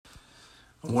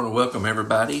I want to welcome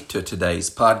everybody to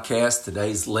today's podcast,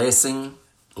 today's lesson,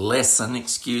 and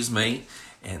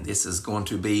this is going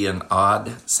to be an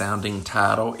odd sounding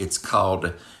title. It's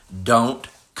called Don't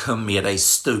Commit a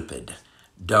Stupid.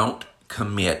 Don't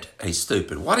commit a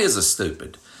stupid. What is a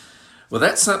stupid? Well,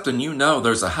 that's something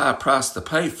there's a high price to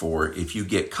pay for if you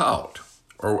get caught,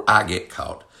 or I get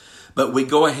caught. But we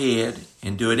go ahead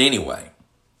and do it anyway.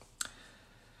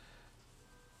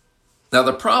 Now,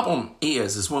 the problem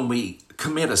is when we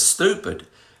commit a stupid,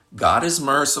 God is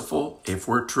merciful. If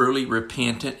we're truly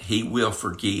repentant, He will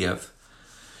forgive.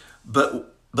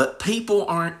 But people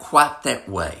aren't quite that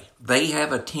way. They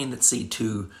have a tendency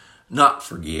to not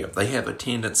forgive. They have a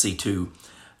tendency to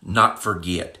not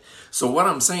forget. So what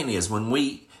I'm saying is when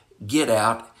we get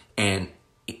out and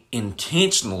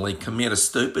intentionally commit a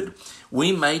stupid,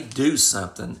 we may do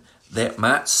something that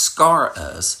might scar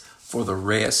us for the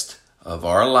rest of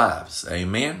our lives.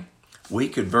 Amen? We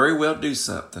could very well do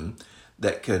something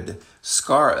that could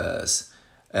scar us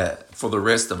for the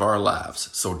rest of our lives.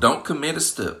 So don't commit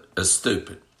a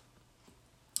stupid.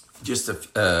 Just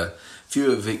a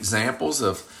few of examples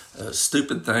of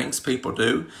stupid things people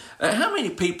do. How many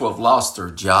people have lost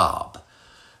their job?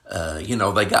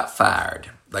 They got fired.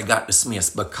 They got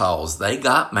dismissed because they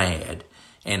got mad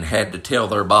and had to tell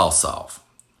their boss off.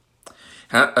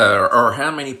 Or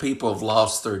how many people have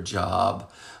lost their job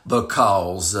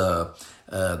because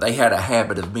they had a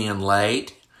habit of being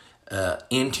late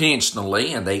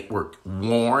intentionally, and they were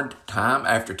warned time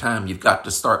after time, you've got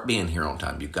to start being here on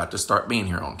time. You've got to start being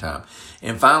here on time.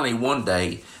 And finally, one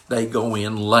day, they go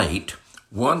in late,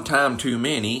 one time too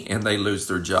many, and they lose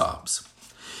their jobs.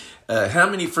 How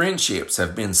many friendships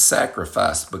have been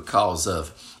sacrificed because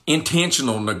of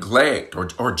intentional neglect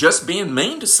or just being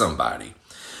mean to somebody?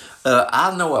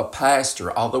 I know a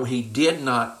pastor, although he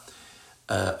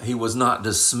was not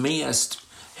dismissed,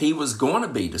 he was going to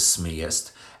be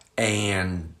dismissed,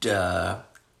 and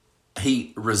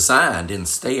he resigned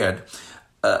instead.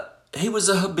 He was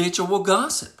a habitual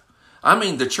gossip. I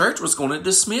mean, the church was going to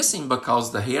dismiss him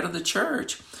because the head of the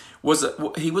church was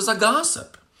a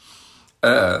gossip.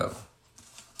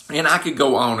 And I could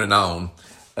go on and on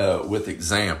with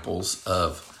examples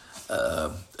of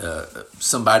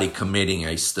somebody committing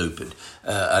a stupid.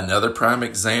 Another prime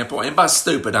example, and by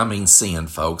stupid I mean sin,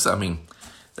 folks. I mean,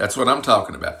 that's what I'm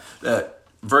talking about.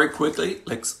 Very quickly,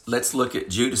 let's look at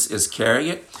Judas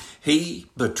Iscariot. He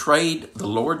betrayed the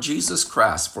Lord Jesus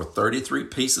Christ for 33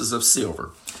 pieces of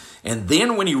silver. And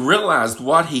then when he realized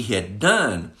what he had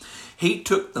done, he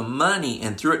took the money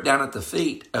and threw it down at the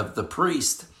feet of the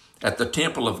priest at the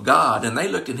temple of God. And they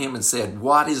looked at him and said,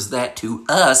 "What is that to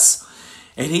us?"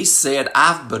 And he said,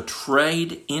 "I've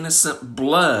betrayed innocent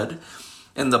blood."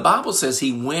 And the Bible says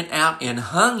he went out and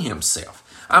hung himself.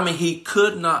 I mean, he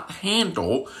could not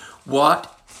handle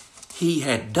what he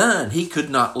had done. He could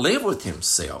not live with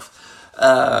himself.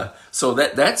 So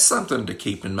that's something to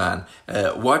keep in mind.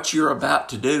 What you're about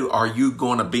to do, are you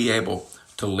going to be able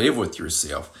to live with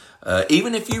yourself?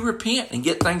 Even if you repent and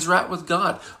get things right with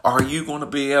God, are you going to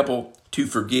be able to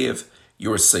forgive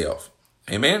yourself?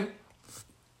 Amen?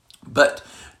 But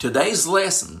today's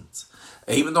lessons,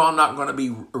 even though I'm not going to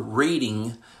be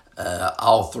reading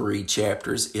all three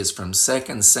chapters, is from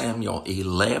 2 Samuel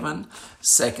 11,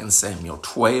 2 Samuel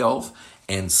 12,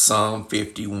 and Psalm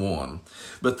 51.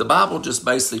 But the Bible just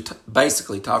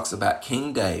basically talks about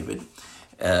King David.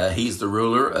 He's the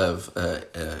ruler of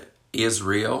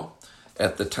Israel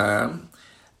at the time.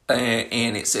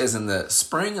 And it says in the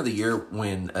spring of the year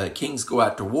when kings go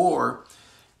out to war,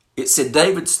 it said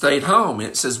David stayed home. And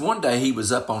it says one day he was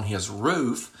up on his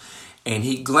roof and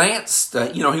he glanced,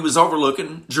 he was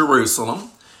overlooking Jerusalem.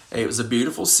 It was a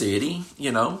beautiful city,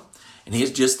 and he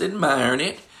was just admiring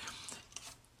it.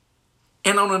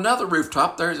 And on another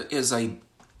rooftop, there is a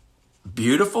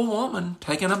beautiful woman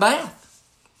taking a bath.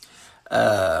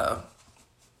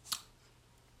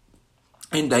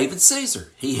 And David sees her.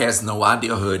 He has no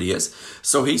idea who it is.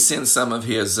 So he sends some of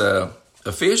his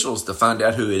officials to find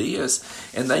out who it is.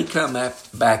 And they come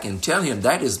back and tell him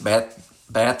that is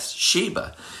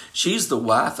Bathsheba. She's the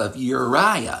wife of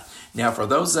Uriah. Now, for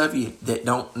those of you that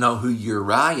don't know who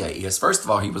Uriah is, first of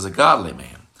all, he was a godly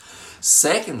man.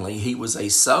 Secondly, he was a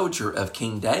soldier of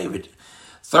King David.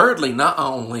 Thirdly, not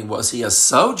only was he a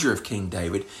soldier of King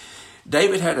David,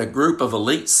 David had a group of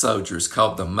elite soldiers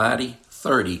called the Mighty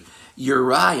 30.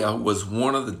 Uriah was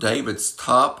one of David's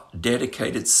top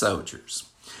dedicated soldiers.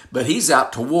 But he's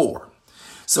out to war.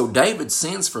 So David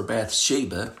sends for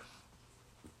Bathsheba.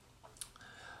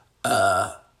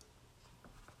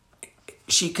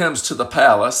 She comes to the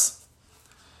palace.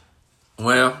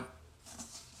 Well,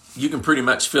 you can pretty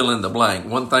much fill in the blank.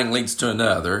 One thing leads to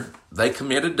another. They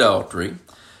commit adultery.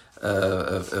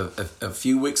 A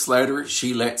few weeks later,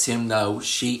 she lets him know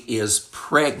she is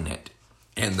pregnant.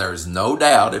 And there's no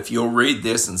doubt, if you'll read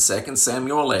this in 2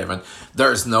 Samuel 11,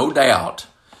 there's no doubt,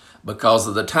 because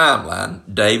of the timeline,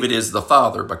 David is the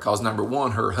father, because number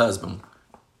one, her husband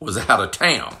was out of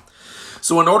town.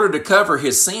 So in order to cover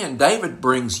his sin, David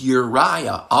brings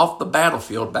Uriah off the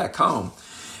battlefield back home.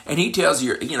 And he tells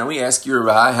he asks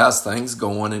Uriah how's things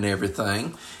going and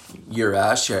everything.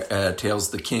 Uriah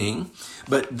tells the king.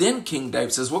 But then King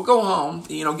David says, well, go home,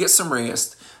 get some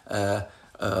rest,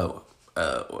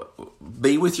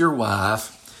 be with your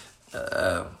wife.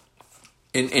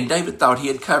 And David thought he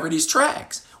had covered his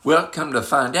tracks. Well, come to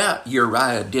find out,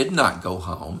 Uriah did not go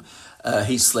home.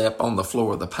 He slept on the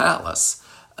floor of the palace.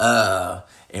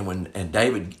 And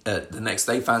David, the next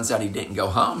day, finds out he didn't go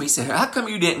home. He said, how come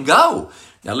you didn't go?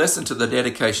 Now listen to the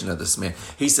dedication of this man.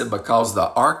 He said, because the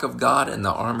ark of God and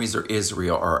the armies of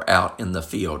Israel are out in the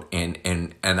field, and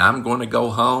I'm going to go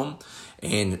home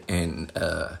and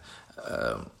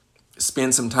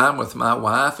spend some time with my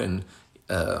wife and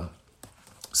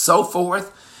so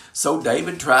forth. So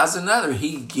David tries another.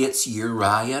 He gets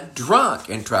Uriah drunk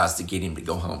and tries to get him to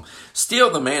go home. Still,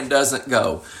 the man doesn't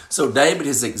go. So David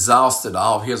has exhausted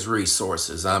all his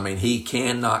resources. He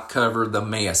cannot cover the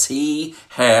mess he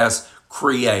has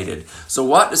created. So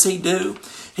what does he do?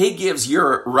 He gives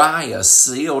Uriah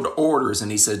sealed orders, and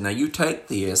he said, now you take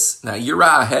this. Now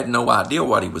Uriah had no idea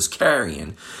what he was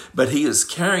carrying, but he is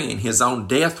carrying his own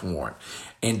death warrant.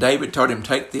 And David told him,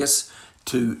 take this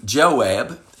to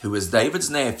Joab, who is David's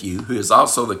nephew, who is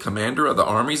also the commander of the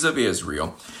armies of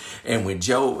Israel. And when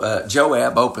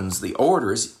Joab opens the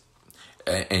orders,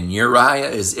 and Uriah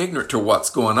is ignorant to what's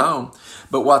going on,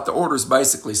 but what the orders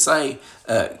basically say,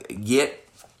 attack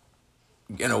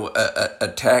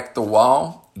the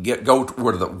wall, go to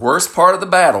where the worst part of the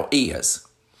battle is,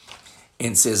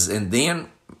 and says, and then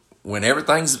when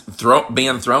everything's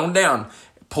being thrown down,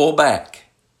 pull back,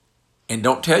 and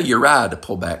don't tell Uriah to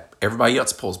pull back. Everybody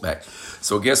else pulls back.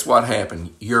 So guess what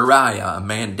happened? Uriah, a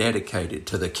man dedicated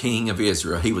to the king of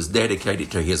Israel. He was dedicated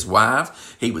to his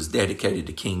wife. He was dedicated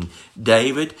to King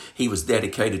David. He was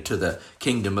dedicated to the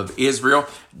kingdom of Israel.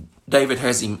 David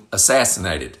has him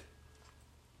assassinated.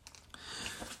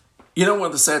 One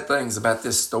of the sad things about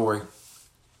this story,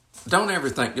 don't ever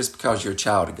think just because you're a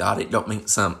child of God, it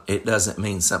doesn't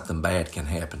mean something bad can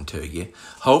happen to you.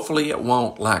 Hopefully it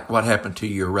won't, like what happened to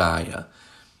Uriah.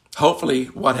 Hopefully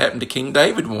what happened to King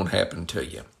David won't happen to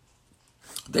you.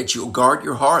 That you'll guard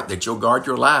your heart, that you'll guard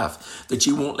your life, that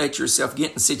you won't let yourself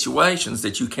get in situations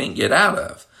that you can't get out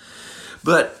of.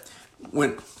 But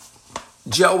when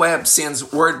Joab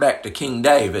sends word back to King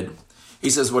David, he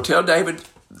says, well, tell David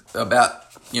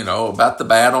about the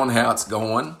battle and how it's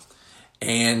going.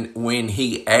 And when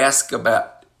he asks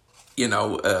about,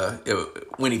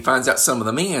 when he finds out some of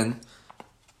the men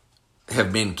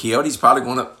have been killed, he's probably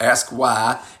going to ask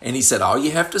why. And he said, all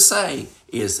you have to say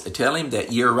is tell him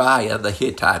that Uriah the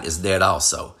Hittite is dead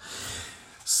also.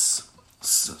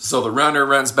 So the runner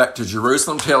runs back to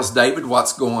Jerusalem, tells David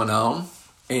what's going on.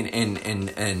 And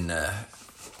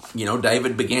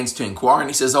David begins to inquire, and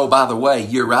he says, oh, by the way,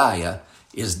 Uriah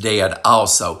is dead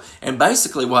also. And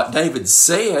basically what David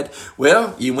said,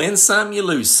 well, you win some, you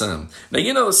lose some.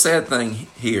 Now, the sad thing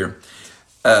here,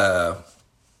 well,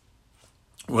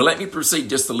 let me proceed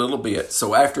just a little bit.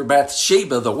 So after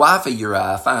Bathsheba, the wife of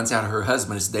Uriah, finds out her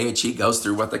husband is dead, she goes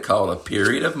through what they call a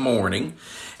period of mourning.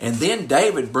 And then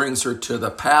David brings her to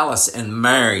the palace and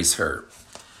marries her.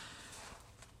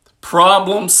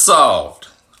 Problem solved.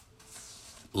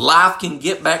 Life can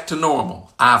get back to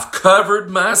normal. I've covered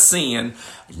my sin.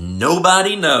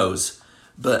 Nobody knows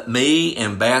but me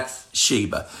and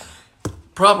Bathsheba.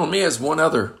 Problem is, one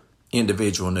other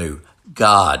individual knew.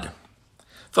 God.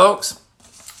 Folks,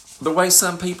 the way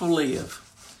some people live,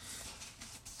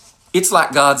 it's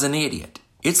like God's an idiot.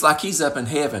 It's like he's up in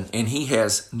heaven and he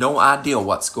has no idea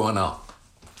what's going on.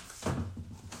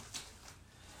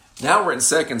 Now we're in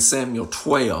 2 Samuel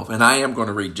 12, and I am going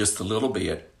to read just a little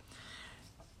bit.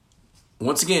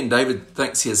 Once again, David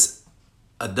thinks his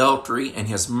adultery and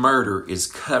his murder is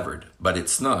covered, but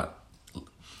it's not.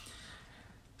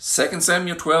 2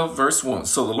 Samuel 12, verse 1.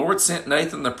 So the Lord sent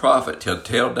Nathan the prophet to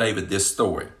tell David this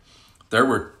story. There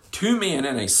were 2 men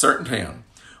in a certain town.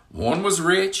 One was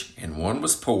rich and one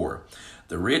was poor.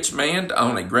 The rich man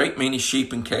owned a great many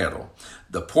sheep and cattle.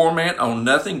 The poor man owned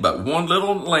nothing but one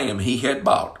little lamb he had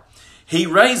bought. He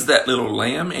raised that little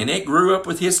lamb and it grew up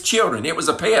with his children. It was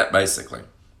a pet, basically.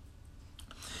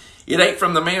 It ate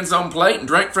from the man's own plate and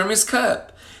drank from his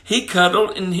cup. He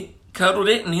cuddled cuddled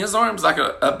it in his arms like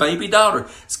a baby daughter.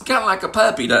 It's kind of like a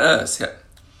puppy to us.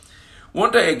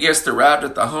 One day a guest arrived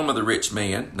at the home of the rich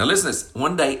man. Now listen to this.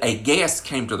 One day a guest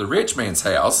came to the rich man's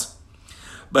house,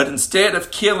 but instead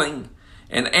of killing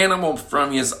an animal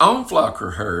from his own flock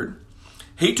or herd,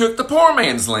 he took the poor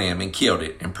man's lamb and killed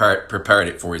it and prepared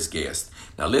it for his guest.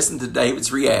 Now listen to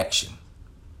David's reaction.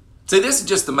 See, this is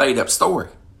just a made-up story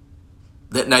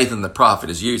that Nathan the prophet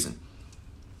is using.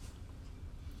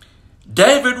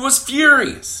 David was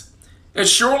furious. As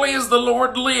surely as the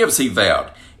Lord lives, he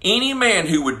vowed, any man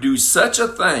who would do such a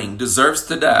thing deserves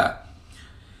to die.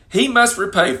 He must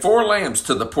repay 4 lambs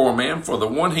to the poor man for the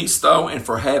one he stole and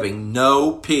for having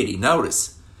no pity.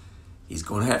 Notice, he's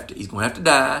going to have to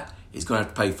die. He's going to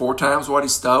have to pay 4 times what he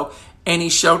stole, and he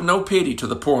showed no pity to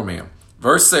the poor man.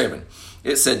 Verse 7,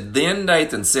 it said, Then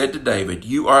Nathan said to David,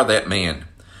 You are that man.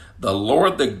 The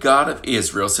Lord, the God of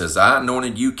Israel, says, I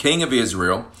anointed you king of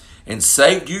Israel and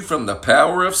saved you from the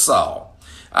power of Saul.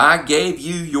 I gave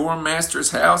you your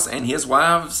master's house and his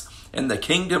wives and the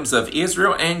kingdoms of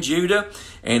Israel and Judah.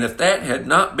 And if that had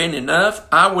not been enough,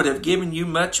 I would have given you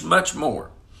much, much more.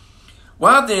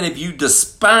 Why then have you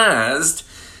despised?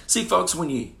 See, folks, when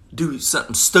you do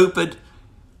something stupid,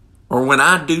 or when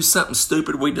I do something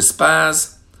stupid, we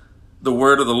despise the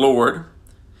word of the Lord.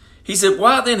 He said,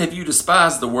 Why then have you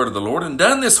despised the word of the Lord and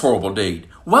done this horrible deed?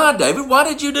 Why, David? Why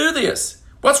did you do this?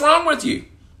 What's wrong with you?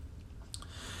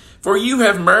 For you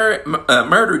have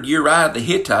murdered Uriah the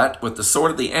Hittite with the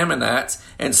sword of the Ammonites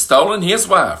and stolen his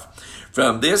wife.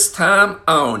 From this time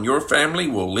on, your family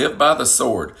will live by the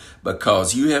sword,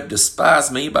 because you have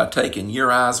despised me by taking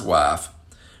Uriah's wife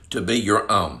to be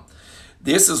your own.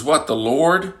 This is what the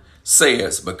Lord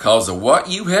says, because of what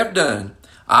you have done,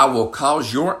 I will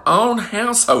cause your own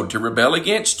household to rebel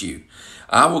against you.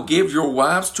 I will give your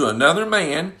wives to another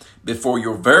man before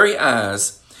your very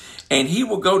eyes, and he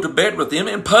will go to bed with them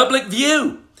in public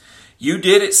view. You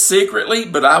did it secretly,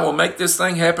 but I will make this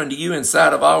thing happen to you in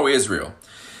sight of all Israel.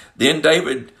 Then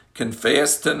David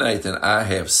confessed to Nathan, I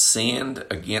have sinned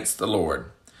against the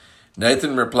Lord.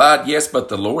 Nathan replied, Yes, but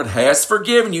the Lord has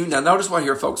forgiven you. Now notice what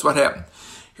here, folks, what happened.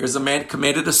 Here's a man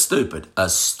committed a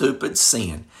stupid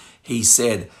sin. He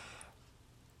said,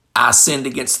 I sinned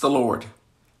against the Lord.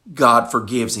 God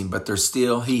forgives him, but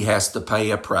he has to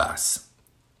pay a price.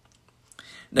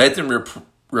 Nathan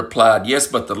replied, Yes,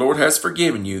 but the Lord has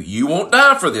forgiven you. You won't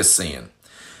die for this sin.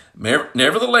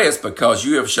 Nevertheless, because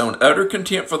you have shown utter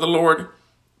contempt for the Lord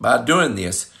by doing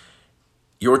this,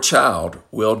 your child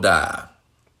will die.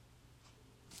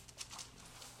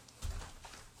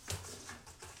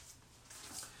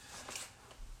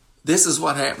 This is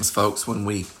what happens, folks, when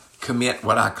we commit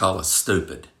what I call a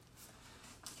stupid.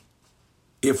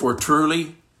 If we're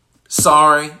truly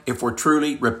sorry, if we're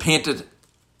truly repentant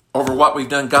over what we've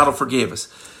done, God will forgive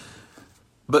us.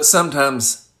 But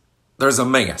sometimes there's a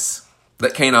mess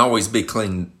that can't always be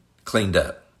cleaned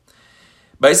up.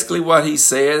 Basically what he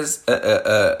says,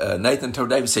 Nathan told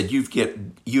David, said,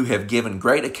 you have given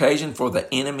great occasion for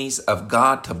the enemies of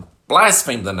God to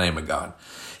blaspheme the name of God.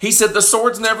 He said, the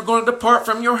sword's never going to depart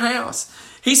from your house.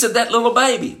 He said, that little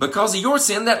baby, because of your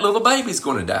sin, that little baby's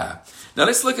going to die. Now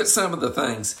let's look at some of the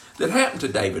things that happened to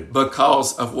David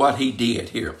because of what he did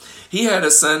here. He had a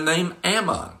son named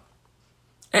Ammon.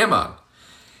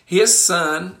 His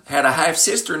son had a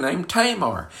half-sister named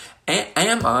Tamar.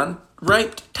 Ammon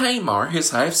raped Tamar,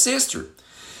 his half-sister.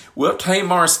 Well,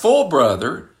 Tamar's full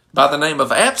brother, by the name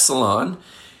of Absalom,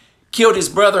 killed his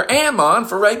brother Ammon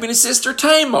for raping his sister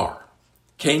Tamar.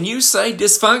 Can you say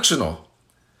dysfunctional?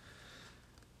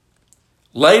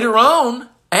 Later on,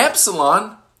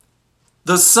 Absalom,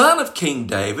 the son of King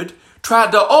David,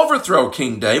 tried to overthrow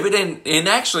King David and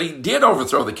actually did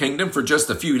overthrow the kingdom for just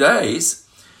a few days.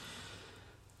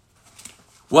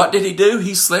 What did he do?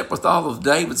 He slept with all of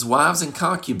David's wives and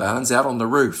concubines out on the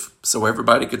roof so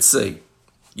everybody could see,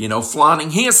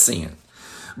 flaunting his sin.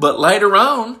 But later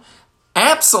on,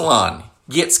 Absalom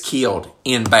gets killed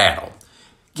in battle.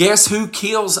 Guess who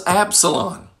kills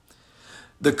Absalom?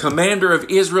 The commander of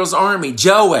Israel's army,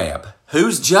 Joab.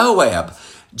 Who's Joab?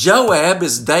 Joab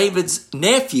is David's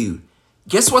nephew.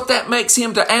 Guess what that makes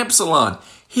him to Absalom?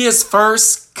 His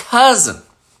first cousin.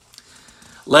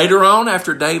 Later on,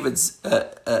 after David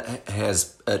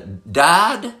has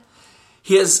died,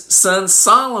 his son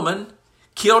Solomon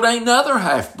killed another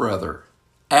half-brother,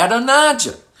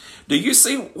 Adonijah. Do you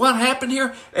see what happened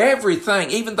here? Everything,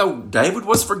 even though David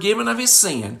was forgiven of his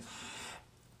sin,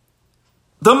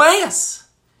 the mess.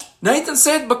 Nathan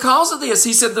said because of this,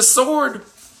 he said the sword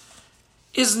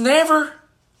is never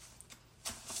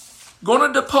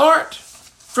going to depart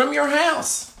from your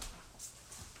house.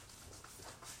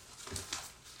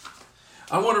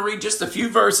 I want to read just a few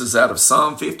verses out of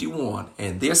Psalm 51.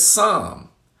 And this psalm,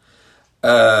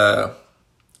 it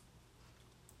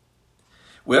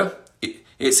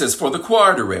says, for the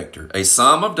choir director, a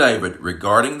psalm of David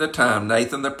regarding the time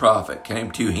Nathan the prophet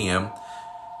came to him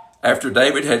after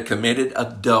David had committed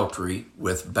adultery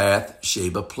with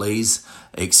Bathsheba. Please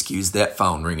excuse that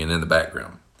phone ringing in the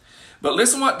background. But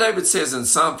listen what David says in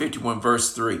Psalm 51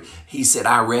 verse 3. He said,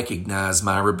 I recognize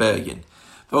my rebellion.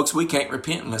 Folks, we can't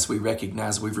repent unless we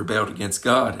recognize we've rebelled against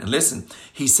God. And listen,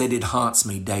 he said, it haunts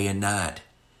me day and night.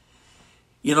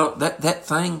 You know,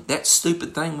 that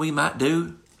stupid thing we might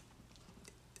do,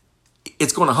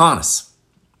 it's going to haunt us.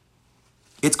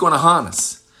 It's going to haunt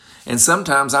us. And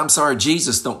sometimes, I'm sorry,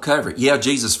 Jesus don't cover it. Yeah,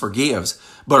 Jesus forgives.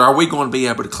 But are we going to be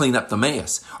able to clean up the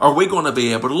mess? Are we going to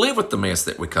be able to live with the mess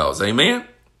that we cause? Amen?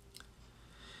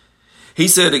 He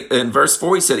said in verse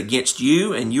 4, he said, against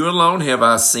you and you alone have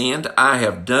I sinned. I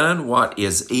have done what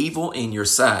is evil in your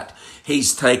sight.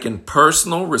 He's taken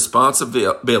personal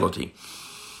responsibility.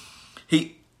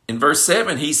 In verse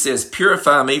 7, he says,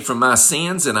 purify me from my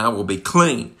sins and I will be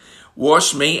clean.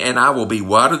 Wash me and I will be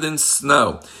whiter than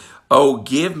snow. Oh,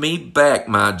 give me back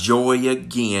my joy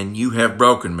again. You have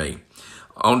broken me.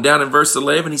 On down in verse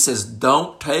 11, he says,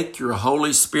 don't take your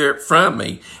Holy Spirit from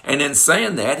me. And in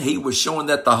saying that, he was showing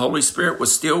that the Holy Spirit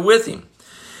was still with him.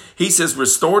 He says,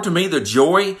 restore to me the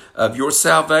joy of your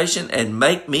salvation and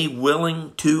make me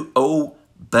willing to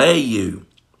obey you.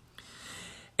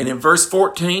 And in verse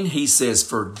 14, he says,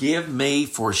 forgive me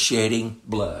for shedding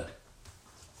blood.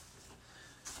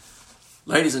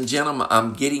 Ladies and gentlemen,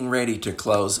 I'm getting ready to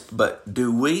close, but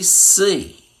do we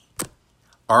see,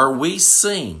 are we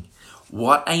seeing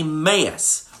what a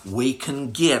mess we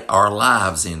can get our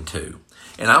lives into?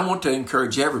 And I want to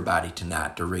encourage everybody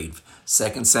tonight to read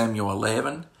 2 Samuel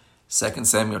 11, 2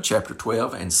 Samuel chapter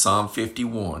 12, and Psalm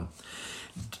 51.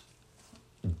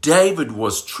 David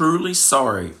was truly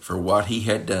sorry for what he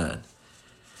had done.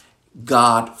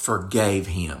 God forgave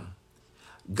him.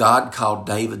 God called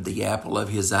David the apple of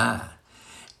his eye.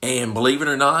 And believe it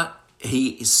or not,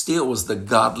 he still was the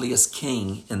godliest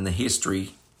king in the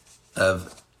history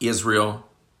of Israel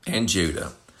and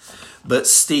Judah. But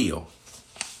still,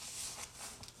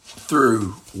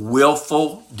 through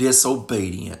willful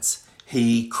disobedience,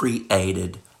 he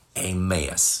created a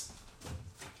mess.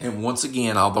 And once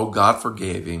again, although God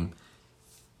forgave him,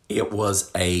 it was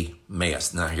a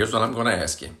mess. Now, here's what I'm going to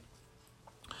ask you.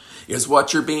 Is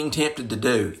what you're being tempted to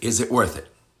do, is it worth it?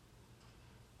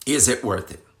 Is it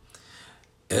worth it?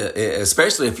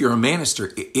 Especially if you're a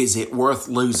minister, is it worth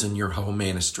losing your whole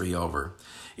ministry over?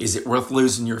 Is it worth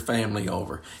losing your family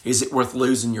over? Is it worth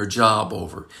losing your job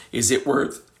over? Is it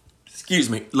worth,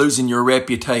 losing your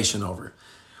reputation over?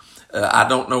 I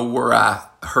don't know where I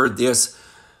heard this,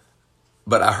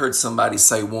 but I heard somebody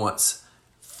say once,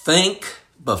 think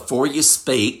before you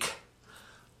speak,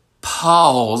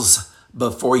 pause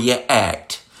before you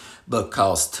act,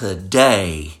 because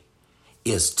today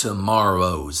is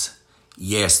tomorrow's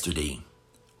yesterday.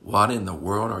 What in the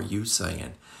world are you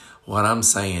saying? What I'm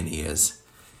saying is,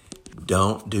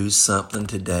 don't do something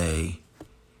today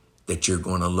that you're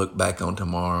going to look back on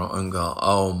tomorrow and go,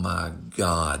 oh my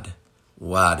God,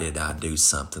 why did I do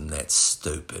something that's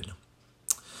stupid?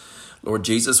 Lord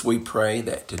Jesus, we pray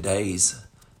that today's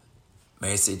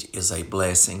message is a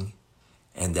blessing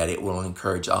and that it will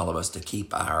encourage all of us to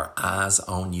keep our eyes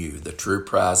on you, the true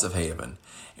prize of heaven,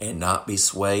 and not be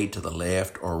swayed to the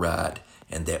left or right,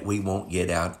 and that we won't get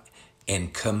out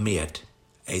and commit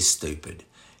a stupid.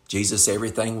 Jesus,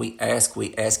 everything we ask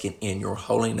it in your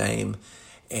holy name,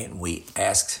 and we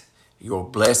ask your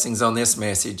blessings on this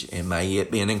message, and may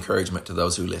it be an encouragement to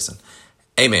those who listen.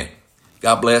 Amen.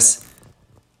 God bless.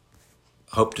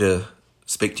 Hope to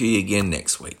speak to you again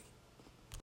next week.